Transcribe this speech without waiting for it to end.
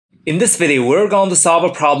In this video, we're going to solve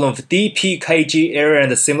a problem of dpkg error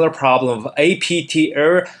and a similar problem of apt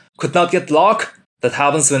error could not get locked that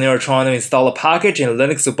happens when you're trying to install a package in a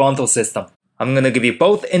Linux Ubuntu system. I'm going to give you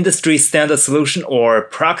both industry standard solution or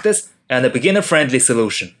practice and a beginner-friendly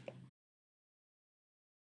solution.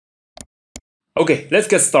 Okay, let's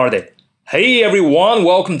get started. Hey everyone,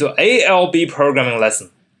 welcome to ALB programming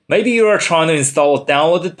lesson. Maybe you are trying to install a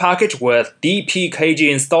downloaded package with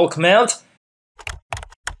dpkg install command.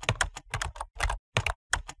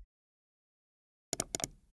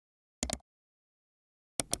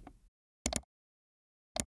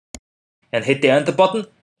 And hit the enter button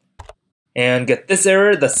and get this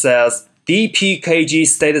error that says dpkg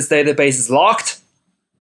status database is locked.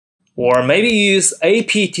 Or maybe you use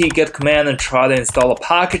apt-get command and try to install a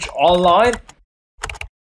package online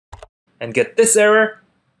and get this error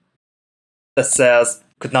that says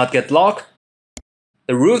could not get locked.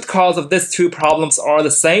 The root cause of these two problems are the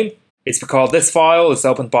same. It's because this file is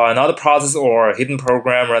opened by another process or a hidden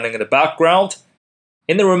program running in the background.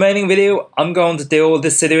 In the remaining video, I'm going to deal with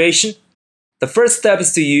this situation. The first step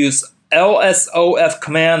is to use lsof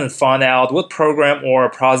command and find out what program or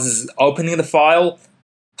process is opening the file.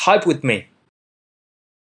 Type with me.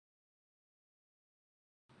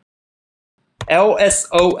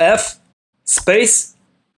 lsof space.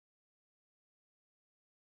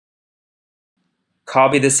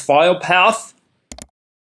 Copy this file path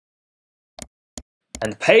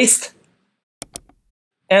and paste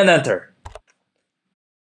and enter.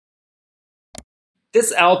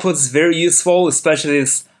 This output is very useful, especially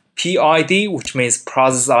this PID, which means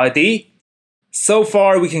process ID. So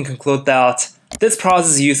far, we can conclude that this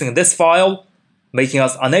process is using this file, making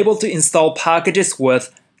us unable to install packages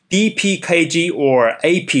with dpkg or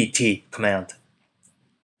apt command.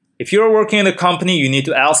 If you're working in a company, you need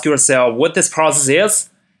to ask yourself what this process is.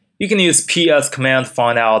 You can use ps command to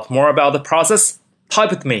find out more about the process.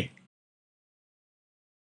 Type with me.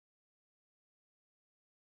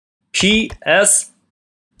 ps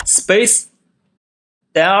space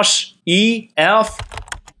 -ef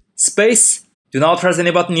space. Do not press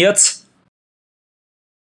any button yet.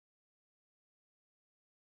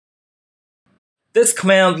 This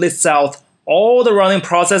command lists out all the running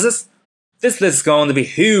processes. This list is going to be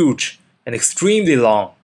huge and extremely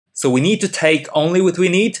long, so we need to take only what we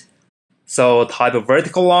need. So type a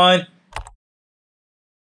vertical line.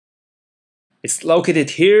 It's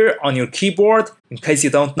located here on your keyboard, in case you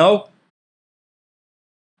don't know.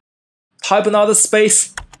 Type another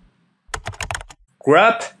space,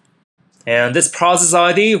 grep, and this process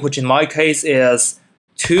ID, which in my case is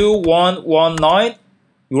 2119.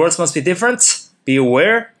 Yours must be different, be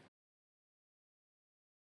aware.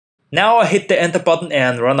 Now I hit the enter button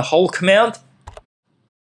and run the whole command.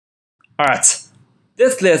 Alright,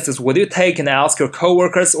 this list is what you take and ask your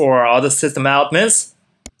coworkers or other system admins.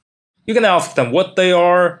 You can ask them what they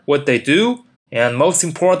are, what they do, and most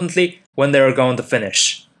importantly, when they are going to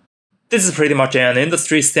finish. This is pretty much an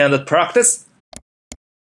industry standard practice.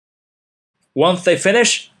 Once they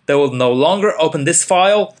finish, they will no longer open this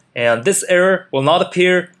file, and this error will not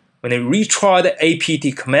appear when they retry the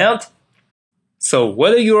apt command. So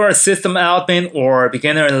whether you are a system admin or a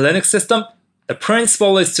beginner in a Linux system, the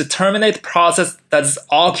principle is to terminate the process that is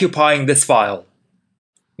occupying this file.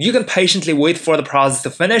 You can patiently wait for the process to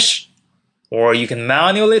finish, or you can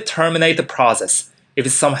manually terminate the process if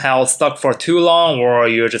it's somehow stuck for too long or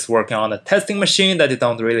you're just working on a testing machine that you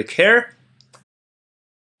don't really care.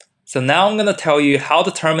 So now I'm going to tell you how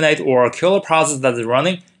to terminate or kill a process that is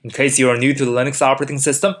running in case you are new to the Linux operating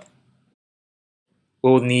system.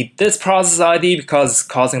 We'll need this process ID because it's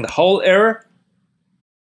causing the whole error.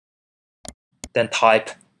 Then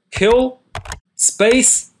type kill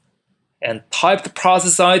space and type the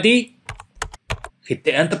process ID. Hit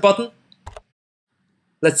the enter button.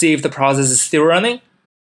 Let's see if the process is still running.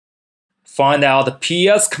 Find out the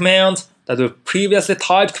ps command that we previously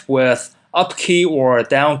typed with up key or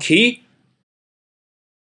down key.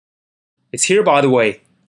 It's here, by the way.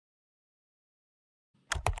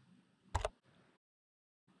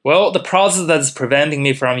 Well, the process that is preventing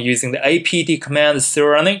me from using the apt command is still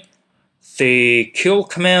running. The kill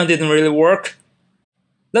command didn't really work.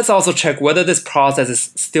 Let's also check whether this process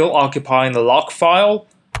is still occupying the lock file.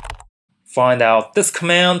 Find out this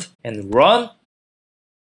command and run.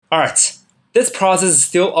 Alright, this process is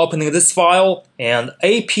still opening this file, and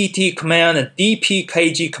apt command and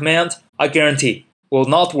dpkg command, I guarantee, will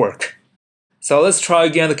not work. So let's try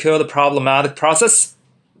again to kill the problematic process.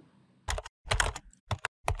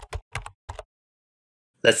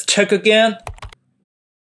 Let's check again.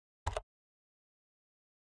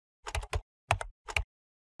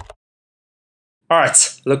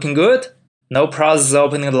 Alright, looking good. No process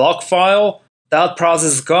opening the log file. That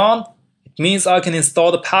process is gone. It means I can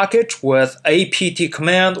install the package with apt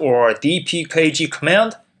command or dpkg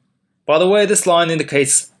command. By the way, this line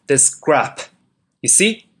indicates this grep. You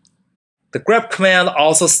see? The grep command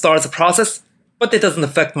also starts the process, but it doesn't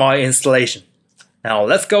affect my installation. Now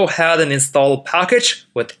let's go ahead and install a package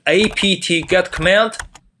with apt-get command.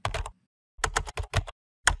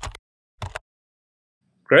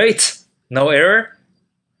 Great, no error.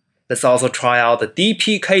 Let's also try out the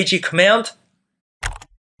dpkg command.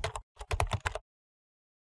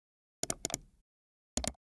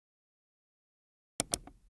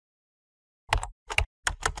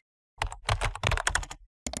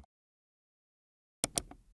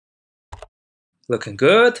 Looking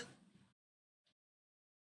good.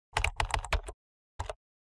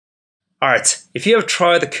 Alright, if you have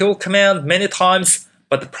tried the kill command many times,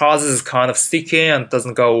 but the process is kind of sticky and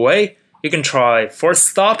doesn't go away, you can try force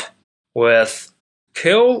stop with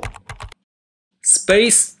kill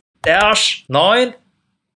space -9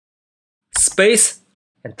 space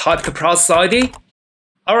and type the process ID.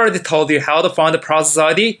 I already told you how to find the process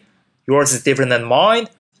ID. Yours is different than mine.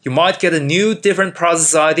 You might get a new different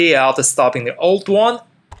process ID after stopping the old one.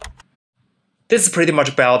 This is pretty much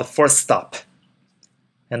about the force stop.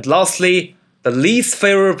 And lastly, the least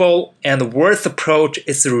favorable and the worst approach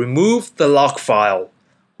is to remove the log file,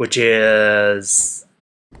 which is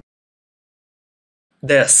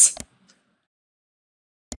this.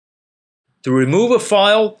 To remove a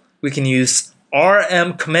file, we can use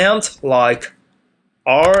rm command like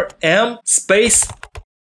rm space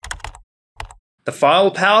the file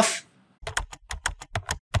path.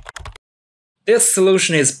 This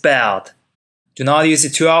solution is bad. Do not use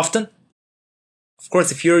it too often. Of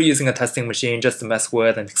course, if you're using a testing machine just to mess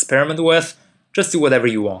with and experiment with, just do whatever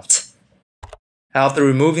you want. After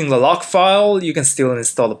removing the log file, you can still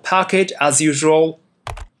install the package as usual.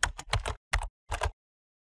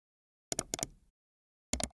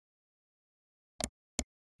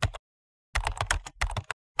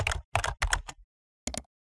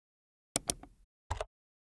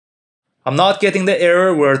 I'm not getting the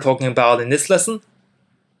error we're talking about in this lesson.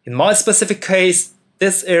 In my specific case,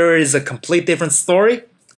 this error is a complete different story.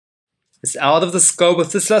 It's out of the scope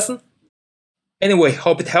of this lesson. Anyway,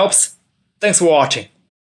 hope it helps. Thanks for watching.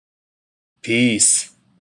 Peace.